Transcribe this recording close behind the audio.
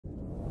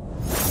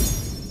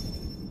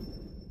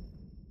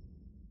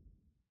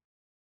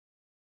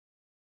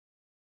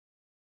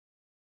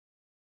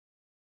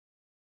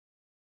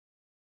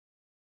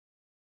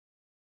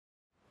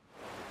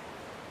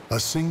A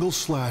single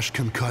slash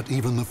can cut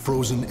even the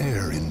frozen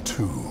air in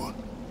two.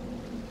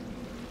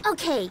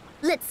 Okay,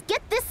 let's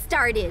get this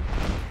started.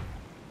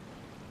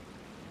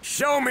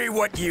 Show me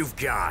what you've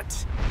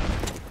got.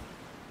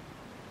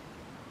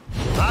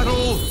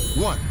 Battle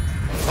 1.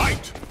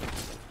 Fight!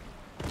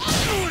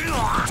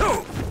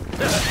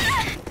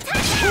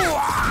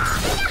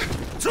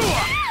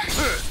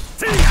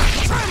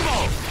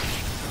 Tremble!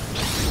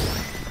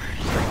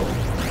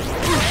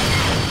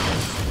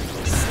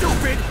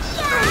 Stupid!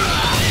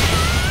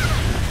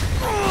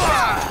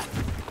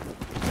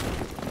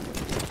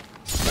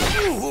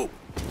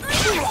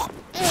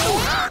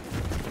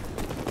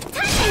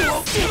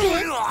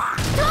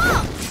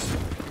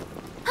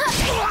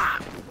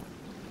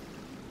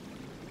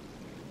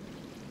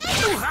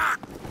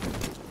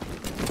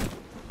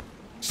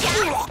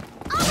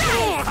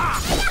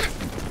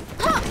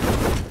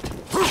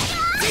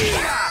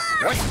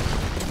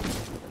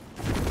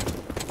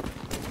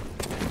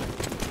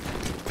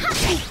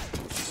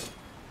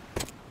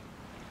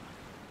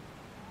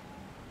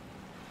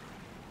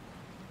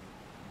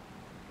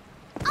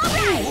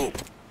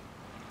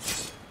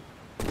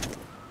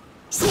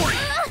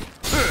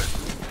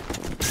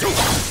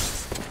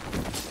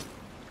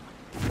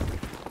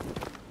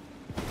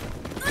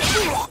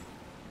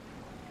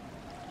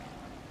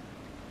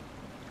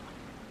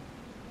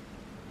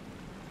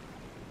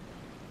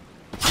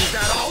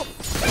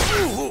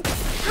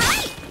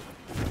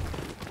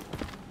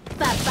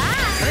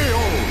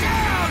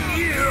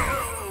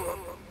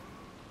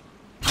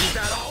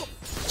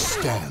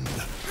 Stand.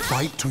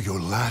 Fight to your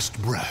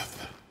last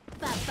breath.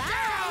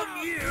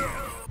 Down you!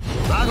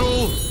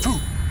 Battle 2.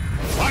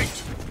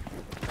 Fight!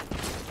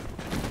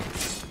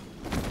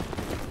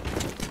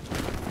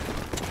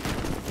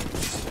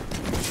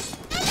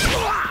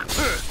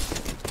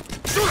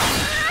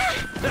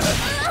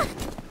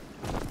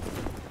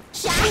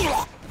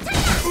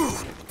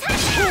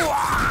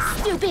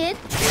 Stupid!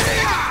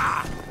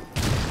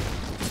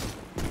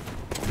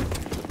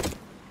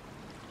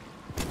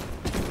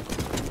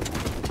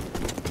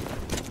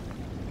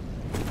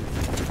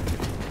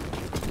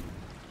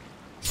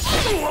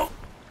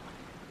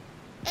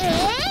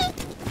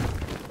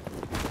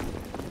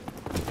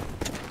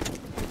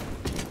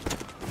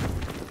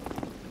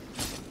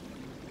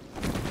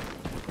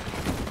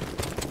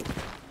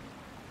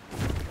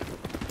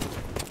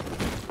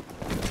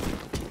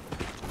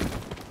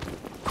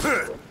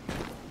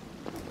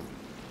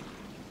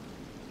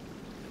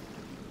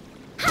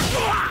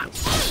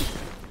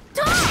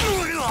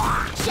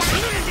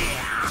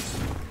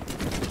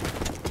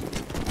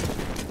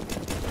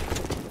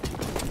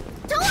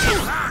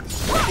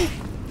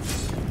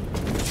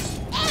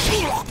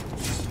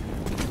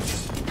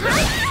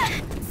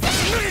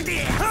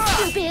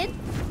 Stupid!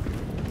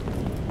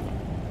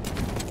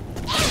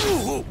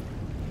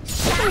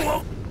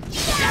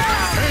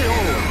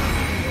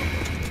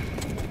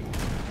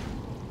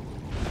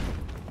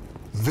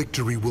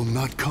 Victory will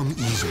not come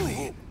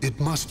easily. It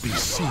must be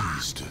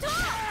seized.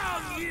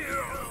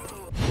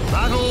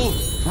 Battle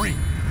 3.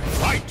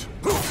 Fight!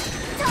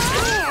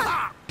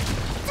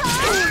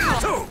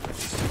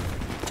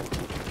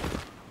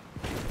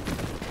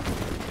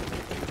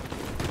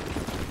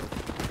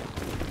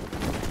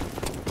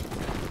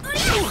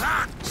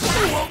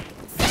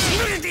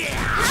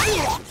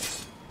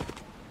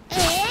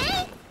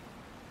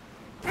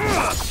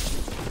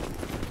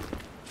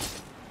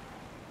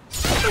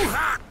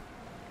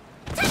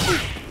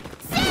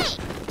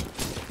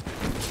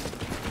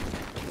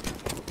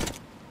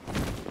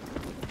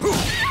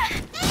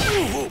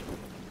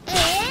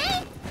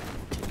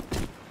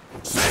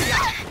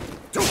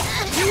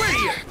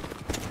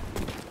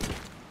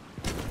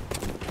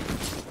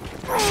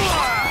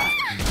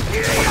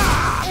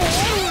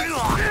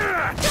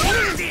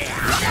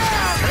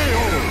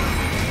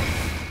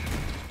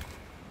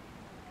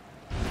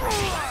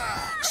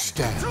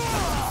 Stand.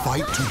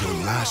 Fight to your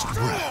last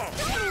breath.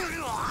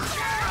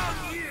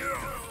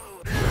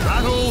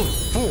 Battle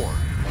 4.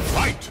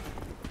 Fight!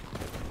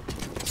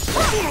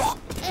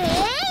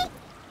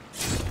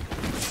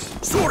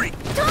 Sorry!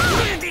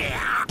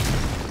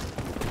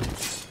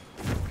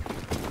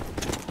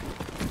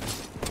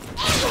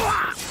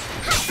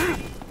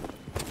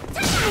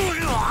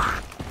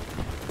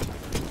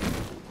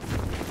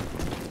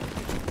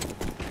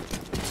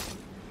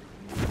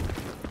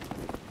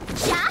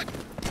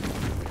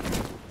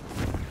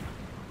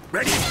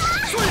 Ready?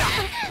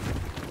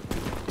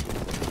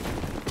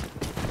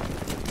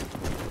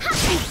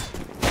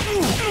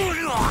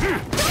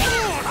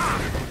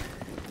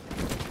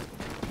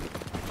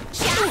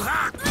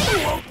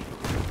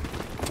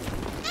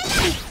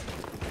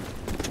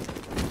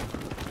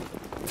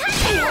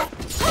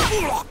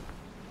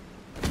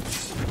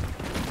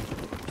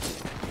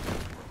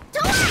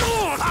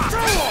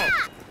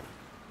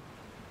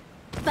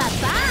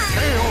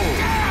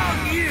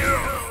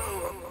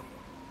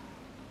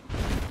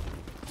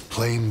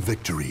 Claim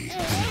victory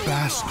and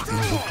bask in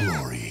the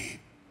glory.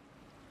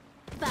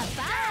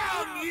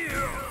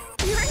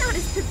 You're not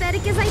as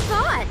pathetic as I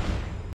thought.